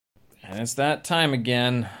And it's that time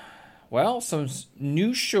again. Well, some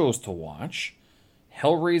new shows to watch.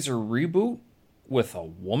 Hellraiser reboot with a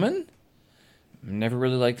woman. Never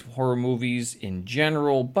really liked horror movies in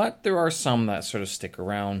general, but there are some that sort of stick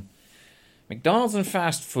around. McDonald's and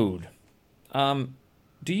fast food. Do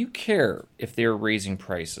you care if they're raising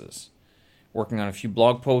prices? Working on a few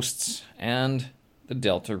blog posts and the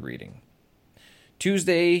Delta reading.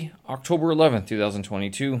 Tuesday, October 11th,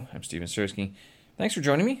 2022. I'm Steven Sersky. Thanks for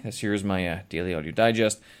joining me. This here is my daily audio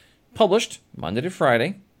digest, published Monday to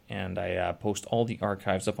Friday, and I post all the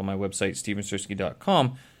archives up on my website,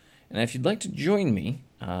 stevensersky.com. And if you'd like to join me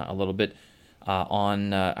a little bit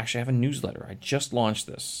actually I have a newsletter. I just launched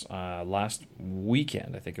this last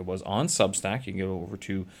weekend, I think it was, on Substack. You can go over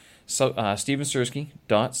to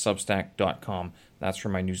stevensersky.substack.com. That's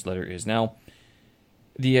where my newsletter is now.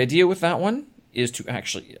 The idea with that one is to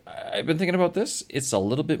actually, I've been thinking about this, it's a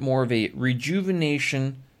little bit more of a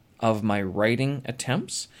rejuvenation of my writing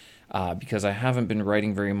attempts, because I haven't been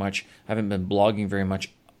writing very much, I haven't been blogging very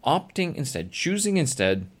much, choosing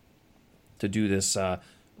instead to do this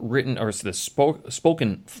written, or this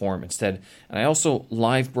spoken form instead. And I also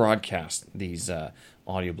live broadcast these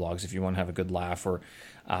audio blogs if you want to have a good laugh, or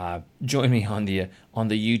join me on the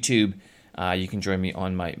YouTube. You can join me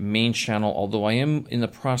on my main channel, although I am in the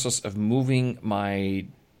process of moving my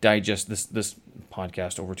digest, this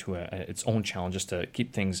podcast, over to its own channel, just to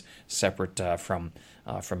keep things separate from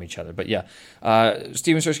each other. But yeah,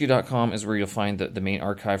 stevensersky.com is where you'll find the main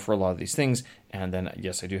archive for a lot of these things. And then,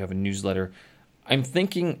 yes, I do have a newsletter. I'm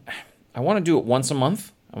thinking I want to do it once a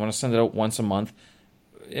month. I want to send it out once a month.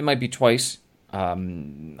 It might be twice.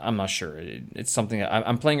 I'm not sure. It's something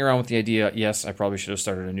I'm playing around with the idea. Yes, I probably should have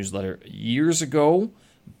started a newsletter years ago,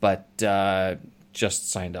 but just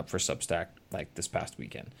signed up for Substack like this past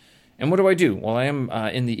weekend. And what do? Well, I am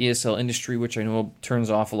in the ESL industry, which I know turns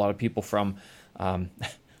off a lot of people from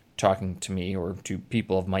talking to me or to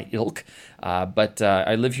people of my ilk. But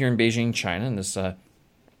I live here in Beijing, China, and this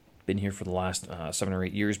been here for the last 7 or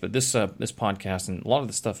 8 years. But this podcast and a lot of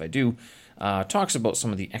the stuff I do talks about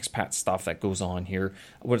some of the expat stuff that goes on here,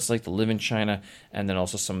 what it's like to live in China, and then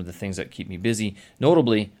also some of the things that keep me busy.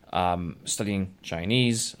 Notably, studying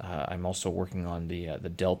Chinese. I'm also working on the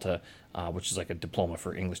Delta, which is like a diploma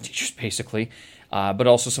for English teachers, basically. But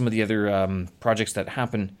also some of the other projects that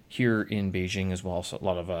happen here in Beijing as well. So a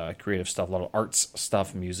lot of creative stuff, a lot of arts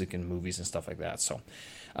stuff, music and movies and stuff like that. So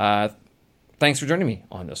thanks for joining me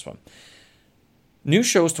on this one. New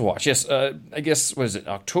shows to watch. Yes, I guess, was it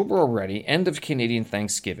October already? End of Canadian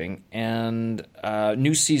Thanksgiving, and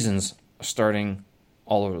new seasons starting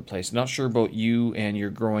all over the place. Not sure about you and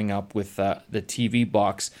your growing up with the TV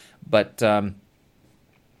box, but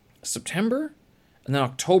September and then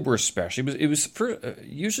October especially.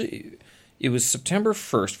 Usually it was September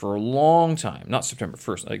 1st for a long time. Not September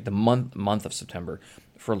 1st, like the month of September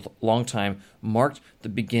for a long time marked the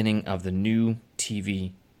beginning of the new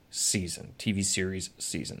TV series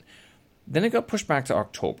season. Then it got pushed back to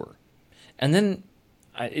October. And then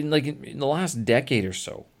in the last decade or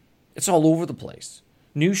so, it's all over the place.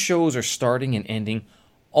 New shows are starting and ending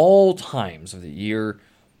all times of the year.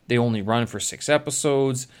 They only run for 6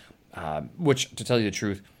 episodes, which, to tell you the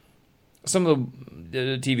truth, some of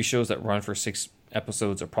the TV shows that run for 6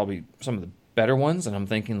 episodes are probably some of the better ones. And I'm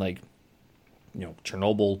thinking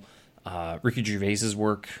Chernobyl, Ricky Gervais's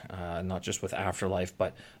work, not just with Afterlife,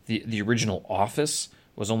 but the original Office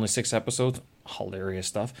was only 6 episodes. Hilarious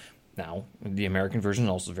stuff. Now, the American version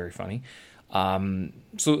also very funny.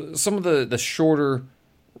 So some of the shorter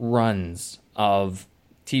runs of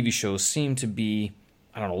TV shows seem to be,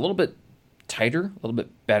 a little bit tighter, a little bit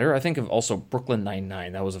better. I think of also Brooklyn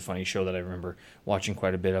Nine-Nine. That was a funny show that I remember watching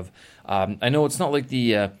quite a bit of. I know it's not like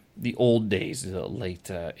the old days, the late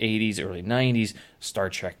 80s, early 90s, Star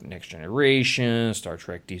Trek Next Generation, Star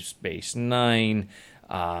Trek Deep Space Nine,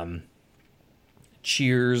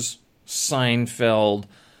 Cheers, Seinfeld,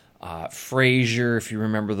 Frasier, if you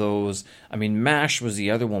remember those. I mean, MASH was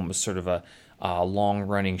the other one, was sort of a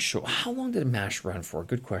long-running show. How long did MASH run for?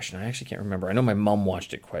 Good question. I actually can't remember. I know my mom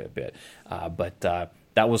watched it quite a bit, but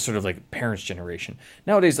that was sort of like parents' generation.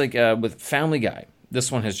 Nowadays, with Family Guy,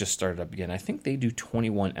 this one has just started up again. I think they do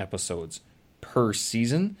 21 episodes per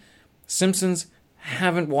season. Simpsons,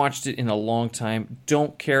 haven't watched it in a long time.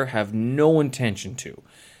 Don't care, have no intention to.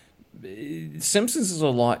 Simpsons is a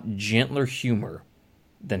lot gentler humor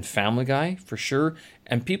than Family Guy, for sure.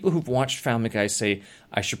 And people who've watched Family Guy say,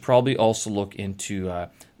 I should probably also look into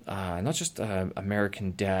not just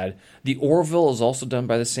American Dad. The Orville is also done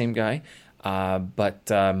by the same guy. But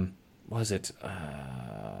was it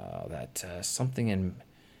that something in...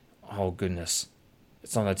 Oh, goodness.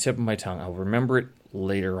 It's on the tip of my tongue. I'll remember it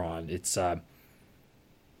later on. It's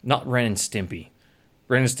not Ren and Stimpy.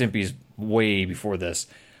 Ren and Stimpy's way before this.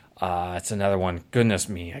 It's another one. Goodness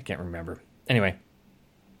me, I can't remember. Anyway,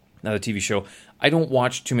 another TV show. I don't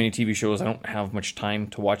watch too many TV shows. I don't have much time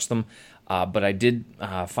to watch them. But I did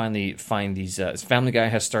finally find these. Family Guy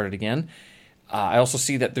has started again. I also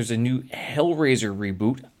see that there's a new Hellraiser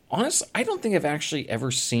reboot. Honestly, I don't think I've actually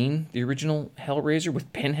ever seen the original Hellraiser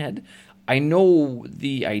with Pinhead. I know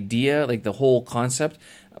the idea, like the whole concept,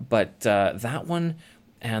 but that one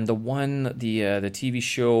and the TV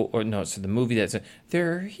show, or no, it's the movie that's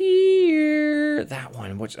They're Here. That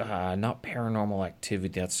one, which not Paranormal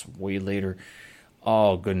Activity. That's way later.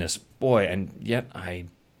 Oh goodness, boy, and yet I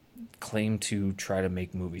claim to try to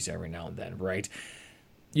make movies every now and then, right?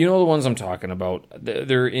 You know the ones I'm talking about.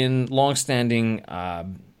 They're in long-standing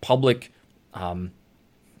public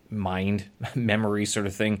mind memory sort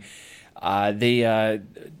of thing.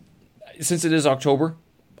 Since it is October,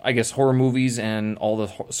 I guess horror movies and all the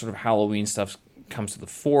sort of Halloween stuff comes to the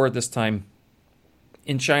fore at this time.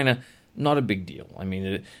 In China, not a big deal. I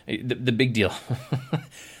mean, the big deal.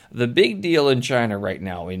 The big deal in China right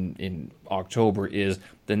now in October is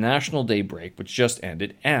the National Day break, which just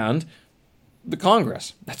ended, and the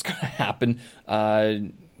Congress. That's going to happen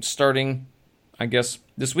starting, I guess,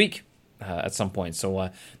 this week at some point. So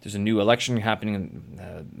there's a new election happening,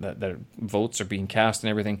 that votes are being cast and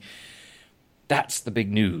everything. That's the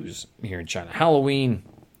big news here in China. Halloween,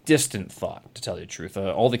 distant thought, to tell you the truth.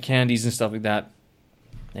 All the candies and stuff like that.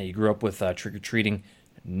 Now, you grew up with trick-or-treating.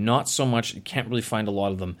 Not so much. You can't really find a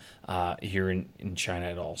lot of them here in China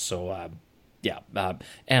at all. So,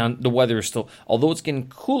 and the weather is still... Although it's getting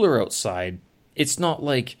cooler outside, it's not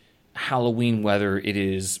like Halloween weather it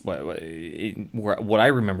is what I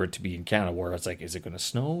remember it to be in Canada, where it's like, is it going to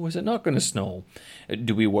snow? Is it not going to snow?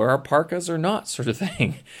 Do we wear our parkas or not, sort of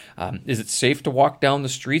thing? Is it safe to walk down the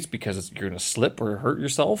streets because you're going to slip or hurt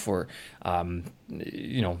yourself, or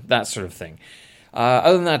that sort of thing.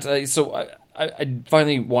 Other than that, I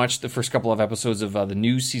finally watched the first couple of episodes of the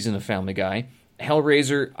new season of Family Guy.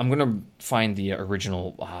 Hellraiser, I'm going to find the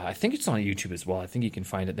original. I think it's on YouTube as well. I think you can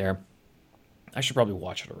find it there. I should probably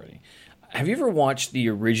watch it already. Have you ever watched the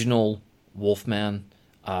original Wolfman,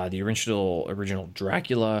 the original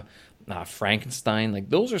Dracula, Frankenstein? Like,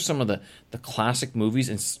 those are some of the classic movies,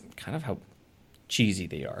 and kind of how cheesy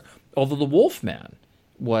they are. Although the Wolfman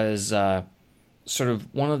was sort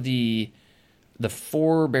of one of the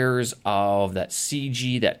forebears of that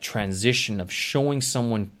CG, that transition of showing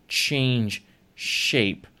someone change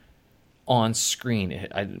shape on screen.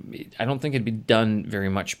 I don't think it'd be done very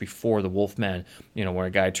much before the Wolfman, where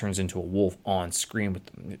a guy turns into a wolf on screen with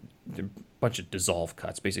a bunch of dissolve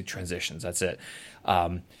cuts, basic transitions. That's it.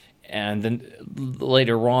 And then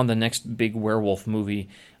later on, the next big werewolf movie,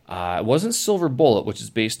 it wasn't Silver Bullet, which is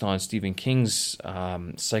based on Stephen King's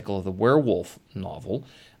Cycle of the Werewolf novel.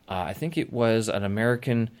 I think it was An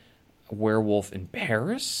American Werewolf in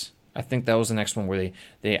Paris. I think that was the next one where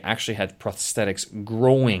they actually had prosthetics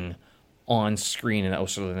growing on screen, and that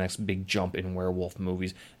was sort of the next big jump in werewolf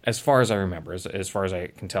movies, as far as I remember, as far as I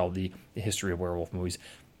can tell, the history of werewolf movies.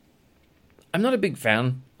 I'm not a big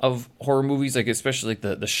fan of horror movies, like especially like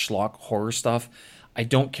the schlock horror stuff. I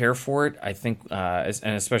don't care for it. I think,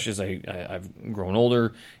 and especially as I've grown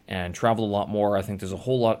older and traveled a lot more, I think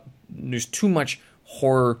there's too much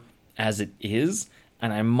horror as it is,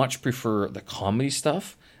 and I much prefer the comedy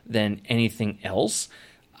stuff than anything else.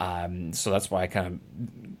 So that's why I kind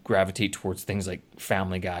of gravitate towards things like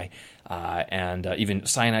Family Guy, and even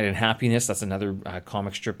Cyanide and Happiness. That's another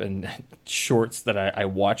comic strip and shorts that I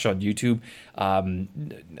watch on YouTube.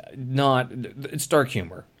 It's dark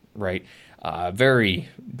humor, right? Very,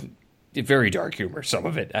 very dark humor, some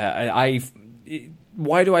of it.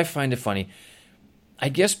 Why do I find it funny? I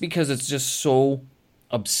guess because it's just so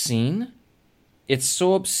obscene. It's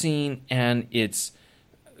so obscene, and it's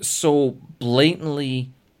so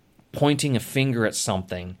blatantly pointing a finger at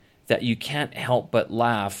something that you can't help but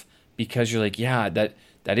laugh, because you're like, yeah, that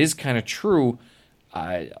is kind of true.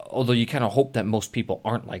 Although you kind of hope that most people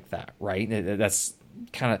aren't like that, right? That's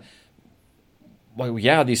kind of, well,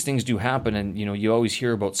 yeah, these things do happen, and you always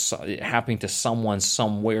hear about it happening to someone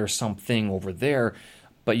somewhere, something over there,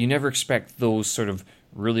 but you never expect those sort of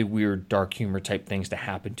really weird dark humor type things to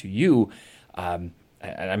happen to you. I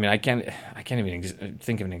mean, I can't even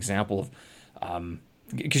think of an example of,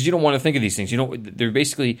 because you don't want to think of these things.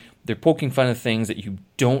 They're poking fun of things that you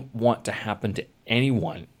don't want to happen to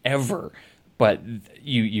anyone ever. But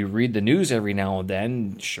you read the news every now and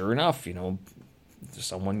then. Sure enough,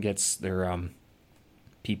 someone gets their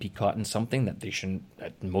pee caught in something that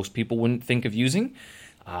that most people wouldn't think of using,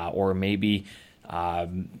 or maybe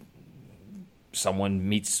someone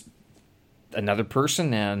meets another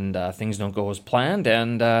person and things don't go as planned,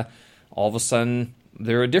 and all of a sudden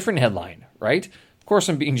they're a different headline, right? Of course,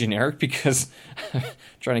 I'm being generic because I'm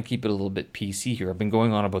trying to keep it a little bit PC here. I've been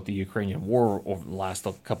going on about the Ukrainian war over the last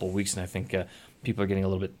couple of weeks, and I think people are getting a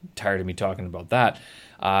little bit tired of me talking about that.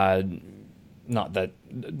 Not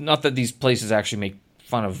that these places actually make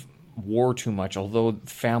fun of war too much, although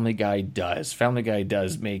Family Guy does. Family Guy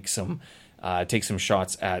does make take some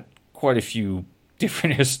shots at quite a few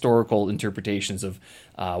different historical interpretations of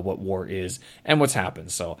what war is and what's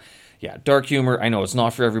happened. So, yeah, dark humor. I know it's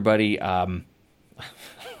not for everybody.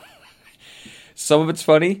 Some of it's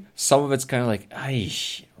funny. Some of it's kind of like,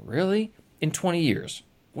 really? In 20 years,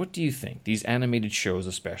 what do you think? These animated shows,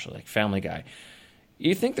 especially, like Family Guy,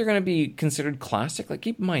 you think they're going to be considered classic? Like,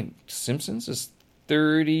 keep in mind, Simpsons is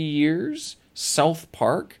 30 years. South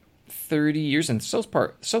Park, 30 years. And South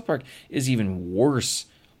Park is even worse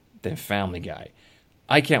than Family Guy.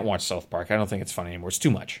 I can't watch South Park. I don't think it's funny anymore. It's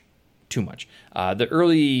too much. The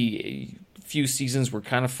early few seasons were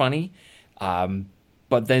kind of funny,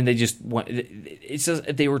 but then they just went. It says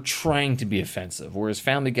they were trying to be offensive, whereas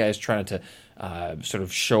Family Guy is trying to sort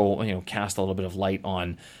of show, cast a little bit of light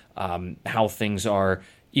on how things are,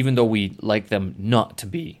 even though we like them not to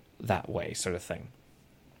be that way, sort of thing.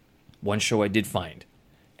 One show I did find,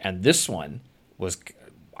 and this one was,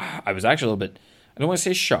 I was actually a little bit, I don't want to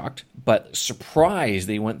say shocked, but surprised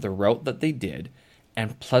they went the route that they did,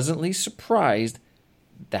 and pleasantly surprised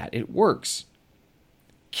that it works.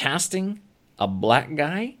 Casting a black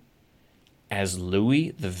guy as Louis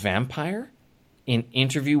the Vampire in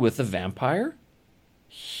Interview with the Vampire?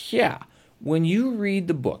 Yeah. When you read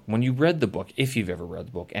the book, if you've ever read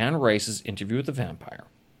the book, Anne Rice's Interview with the Vampire,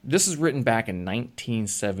 this is written back in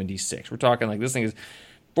 1976. We're talking like this thing is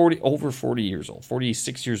over 40 years old,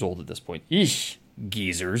 46 years old at this point. Eesh,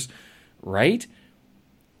 geezers, right?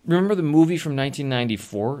 Remember the movie from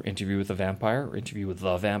 1994, Interview with the Vampire,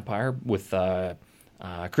 with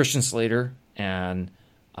Christian Slater and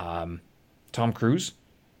Tom Cruise?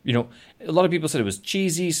 A lot of people said it was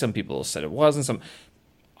cheesy. Some people said it wasn't.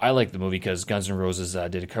 I like the movie because Guns N' Roses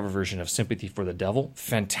did a cover version of Sympathy for the Devil.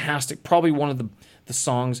 Fantastic. Probably one of the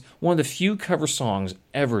songs, one of the few cover songs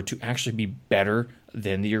ever to actually be better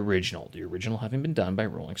than the original. The original having been done by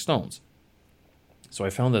Rolling Stones. So I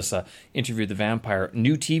found this Interview with the Vampire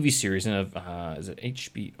new TV series, and is it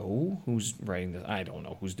HBO? Who's writing this? I don't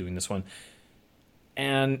know who's doing this one.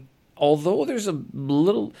 And although there's a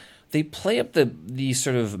little, they play up the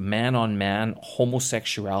sort of man-on-man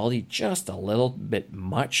homosexuality just a little bit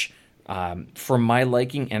much for my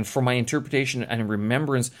liking and for my interpretation and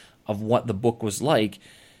remembrance of what the book was like.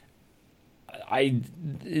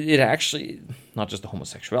 It actually, not just the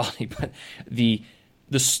homosexuality, but the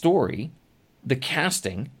story, the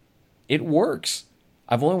casting, it works.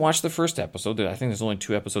 I've only watched the first episode. I think there's only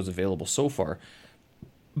 2 episodes available so far,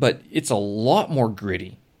 but it's a lot more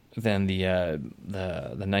gritty than the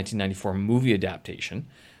 1994 movie adaptation.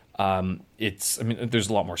 There's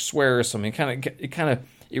a lot more swears.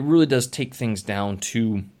 It really does take things down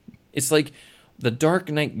to, it's like the Dark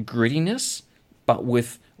Knight grittiness, but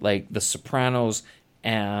with like The Sopranos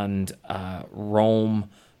and Rome,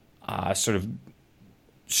 sort of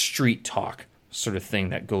street talk sort of thing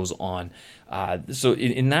that goes on. So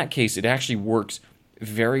in that case, it actually works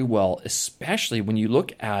very well, especially when you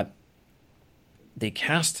look at, they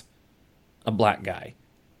cast a black guy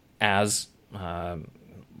as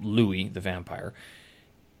Louis the Vampire,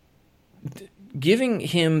 giving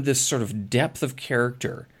him this sort of depth of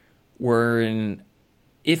character wherein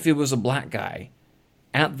if it was a black guy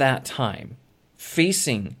at that time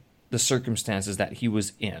facing the circumstances that he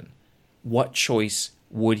was in, what choice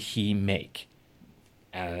would he make?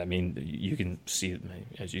 You can see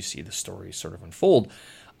as you see the story sort of unfold.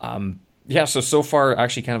 So far,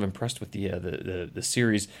 actually kind of impressed with the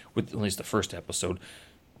series, with at least the first episode.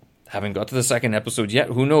 Haven't got to the second episode yet.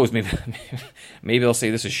 Who knows? Maybe I'll say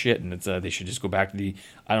this is shit, and it's they should just go back to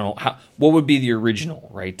I don't know what would be the original,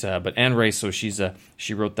 right? But Anne Rice, so she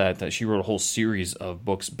wrote she wrote a whole series of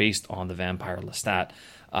books based on the Vampire Lestat.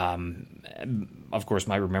 Of course,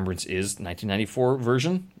 my remembrance is 1994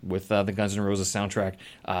 version with the Guns N' Roses soundtrack,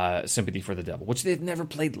 Sympathy for the Devil, which they've never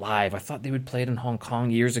played live. I thought they would play it in Hong Kong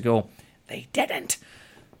years ago. They didn't.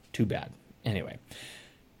 Too bad. Anyway,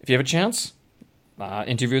 if you have a chance,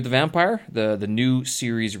 Interview with the Vampire, the new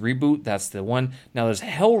series reboot, that's the one. Now there's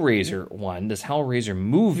Hellraiser one. This Hellraiser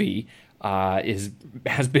movie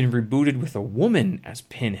has been rebooted with a woman as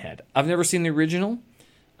Pinhead. I've never seen the original.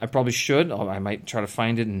 I probably should. I might try to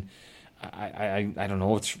find it, and I don't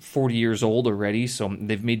know. It's 40 years old already, so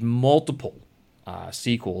they've made multiple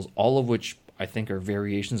sequels, all of which I think are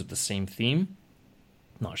variations of the same theme.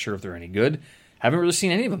 Not sure if they're any good. Haven't really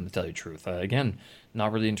seen any of them, to tell you the truth. Again,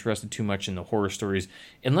 not really interested too much in the horror stories,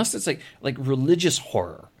 unless it's like religious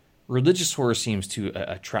horror. Religious horror seems to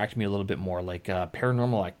attract me a little bit more, like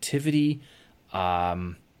Paranormal Activity.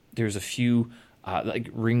 There's a few,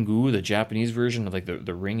 like Ringu, the Japanese version of like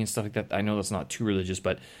the Ring and stuff like that. I know that's not too religious,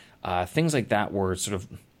 but things like that where it's sort of,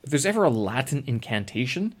 if there's ever a Latin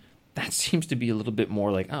incantation, that seems to be a little bit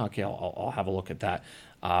more like, oh, okay, I'll have a look at that.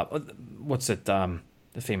 What's it? The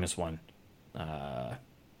famous one.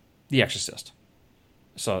 The Exorcist.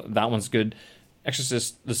 So that one's good.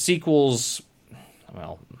 Exorcist, the sequels,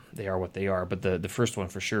 well, they are what they are, but the first one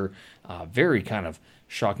for sure, very kind of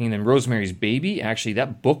shocking. And then Rosemary's Baby, actually,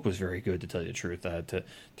 that book was very good, to tell you the truth.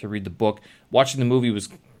 To read the book. Watching the movie was,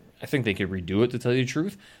 I think they could redo it, to tell you the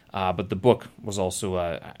truth. But the book was also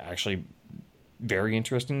actually very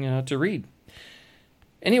interesting to read.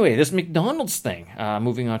 Anyway, this McDonald's thing,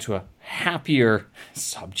 moving on to a happier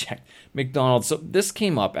subject. McDonald's. So this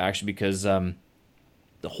came up actually because the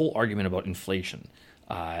whole argument about inflation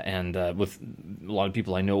and with a lot of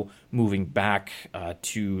people I know moving back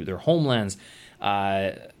to their homelands,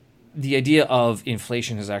 the idea of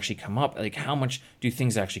inflation has actually come up. Like, how much do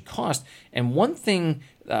things actually cost? And one thing,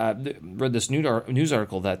 read this news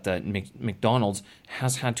article that McDonald's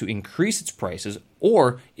has had to increase its prices,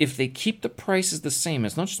 or if they keep the prices the same,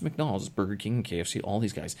 it's not just McDonald's, it's Burger King, KFC, all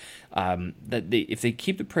these guys, if they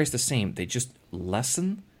keep the price the same, they just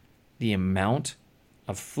lessen the amount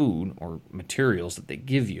of food or materials that they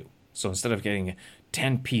give you. So instead of getting a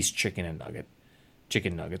 10-piece chicken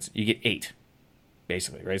nuggets, you get 8.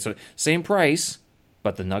 Basically, right? So same price,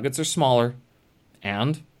 but the nuggets are smaller,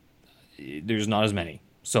 and there's not as many.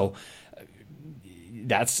 So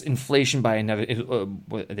that's inflation by another.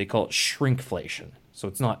 What they call it shrinkflation. So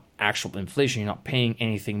it's not actual inflation. You're not paying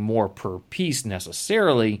anything more per piece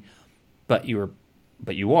necessarily, but you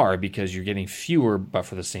are, because you're getting fewer but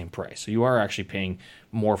for the same price. So you are actually paying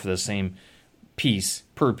more for the same piece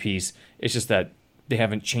per piece. It's just that they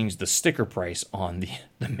haven't changed the sticker price on the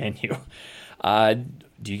menu.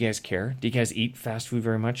 Do you guys care? Do you guys eat fast food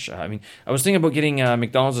very much? I mean, I was thinking about getting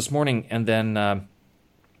McDonald's this morning, and then I'm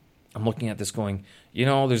looking at this going,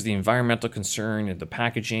 there's the environmental concern and the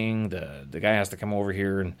packaging. The guy has to come over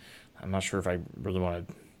here, and I'm not sure if I really want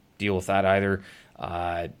to deal with that either.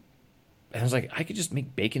 And I was like, I could just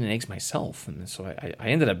make bacon and eggs myself. And so I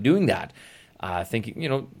ended up doing that, thinking,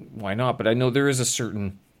 why not? But I know there is a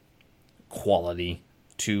certain quality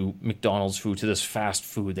to McDonald's food, to this fast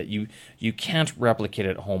food, that you can't replicate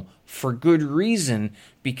at home, for good reason,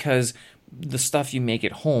 because the stuff you make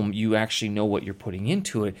at home, you actually know what you're putting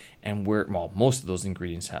into it and where, well, most of those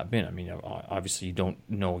ingredients have been. I mean, obviously you don't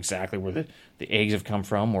know exactly where the eggs have come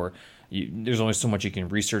from, or there's only so much you can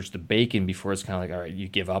research the bacon before it's kind of like, all right, you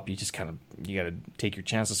give up, you just kind of, you got to take your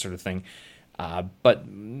chances, sort of thing. But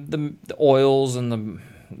the oils and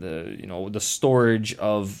the storage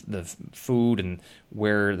of the food and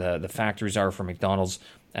where the factories are for McDonald's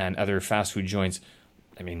and other fast food joints,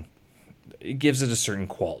 I mean, it gives it a certain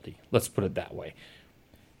quality. Let's put it that way.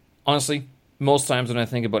 Honestly, most times when I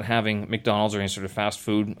think about having McDonald's or any sort of fast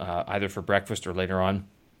food, either for breakfast or later on,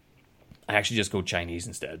 I actually just go Chinese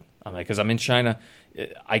instead. I'm like, because I'm in China,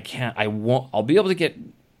 I'll be able to get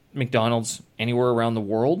McDonald's anywhere around the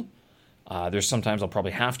world. There's sometimes I'll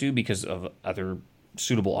probably have to because of other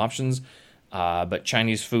suitable options. But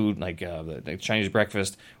Chinese food, like the Chinese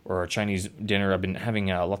breakfast or a Chinese dinner, I've been having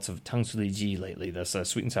lots of tang su li ji lately. That's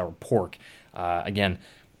sweet and sour pork. Again,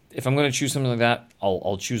 if I'm going to choose something like that,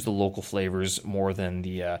 I'll choose the local flavors more than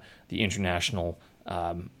the internationally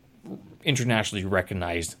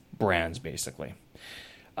recognized brands, basically.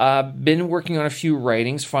 Been working on a few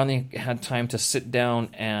writings. Finally had time to sit down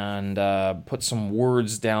and put some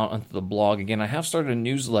words down onto the blog. Again, I have started a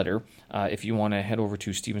newsletter. If you want to head over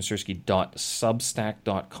to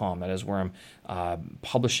stevensersky.substack.com. That is where I'm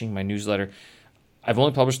publishing my newsletter. I've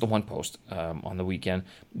only published the one post on the weekend.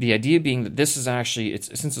 The idea being that this is actually,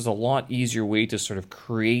 since it's a lot easier way to sort of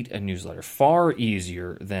create a newsletter, far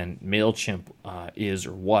easier than MailChimp is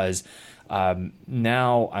or was.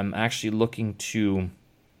 Now I'm actually looking to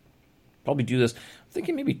probably do this. I'm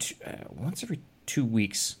thinking maybe once every 2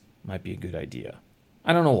 weeks might be a good idea.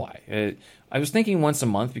 I don't know why. I was thinking once a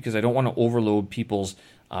month because I don't want to overload people's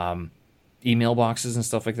email boxes and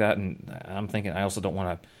stuff like that. And I'm thinking I also don't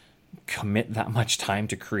want to commit that much time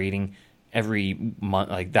to creating every month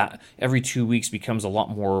like that. Every 2 weeks becomes a lot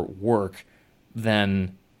more work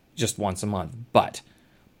than just once a month. But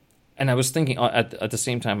and I was thinking at the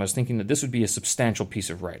same time, I was thinking that this would be a substantial piece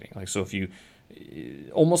of writing. Like, so if you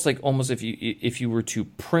almost if you were to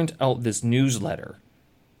print out this newsletter,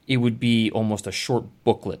 it would be almost a short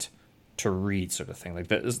booklet to read, sort of thing. Like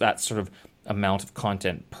that sort of amount of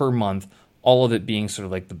content per month, all of it being sort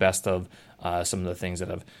of like the best of some of the things that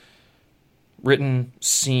I've written,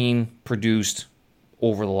 seen, produced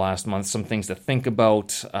over the last month, some things to think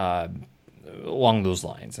about along those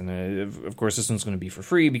lines. And of course, this one's going to be for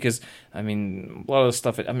free because, I mean, a lot of the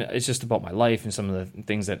stuff, it's just about my life and some of the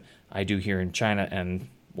things that I do here in China and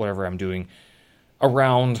whatever I'm doing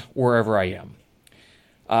around wherever I am.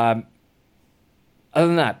 Other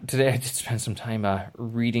than that, today I did spend some time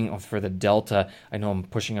reading for the Delta. I know I'm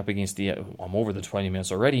pushing up against I'm over the 20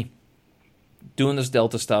 minutes already doing this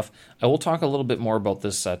Delta stuff. I will talk a little bit more about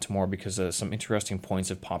this tomorrow because some interesting points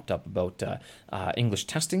have popped up about English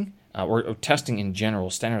testing or testing in general,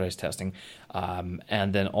 standardized testing,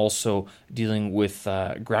 and then also dealing with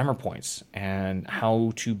grammar points and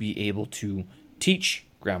how to be able to teach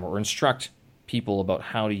grammar or instruct people about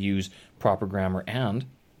how to use proper grammar and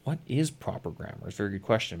what is proper grammar? It's a very good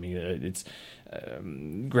question. I mean,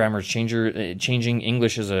 grammar is changing.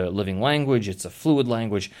 English is a living language. It's a fluid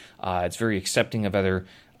language. It's very accepting of other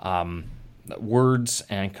words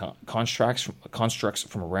and constructs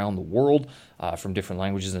from around the world, from different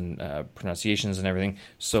languages and pronunciations and everything.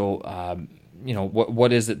 So,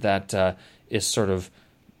 what is it that is sort of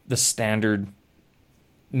the standard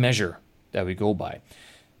measure that we go by?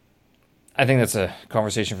 I think that's a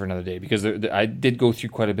conversation for another day because I did go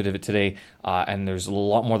through quite a bit of it today, and there's a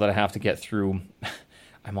lot more that I have to get through.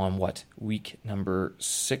 I'm on week number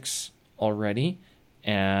 6 already,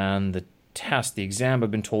 and the exam I've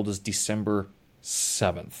been told is December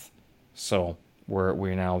 7th. So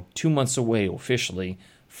we're now 2 months away officially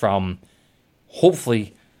from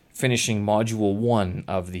hopefully finishing Module 1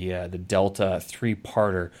 of the Delta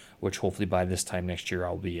 3-parter, which hopefully by this time next year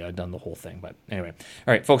I'll be done the whole thing. But anyway,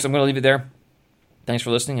 all right, folks, I'm going to leave it there. Thanks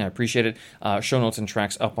for listening. I appreciate it. Show notes and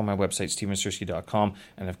tracks up on my website, stevensersky.com.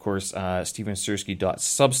 And, of course,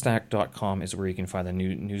 stevensersky.substack.com is where you can find the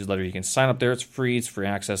new newsletter. You can sign up there. It's free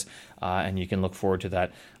access, and you can look forward to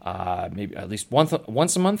that maybe at least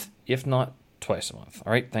once a month, if not twice a month.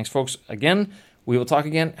 All right, thanks, folks. Again, we will talk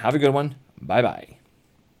again. Have a good one. Bye-bye.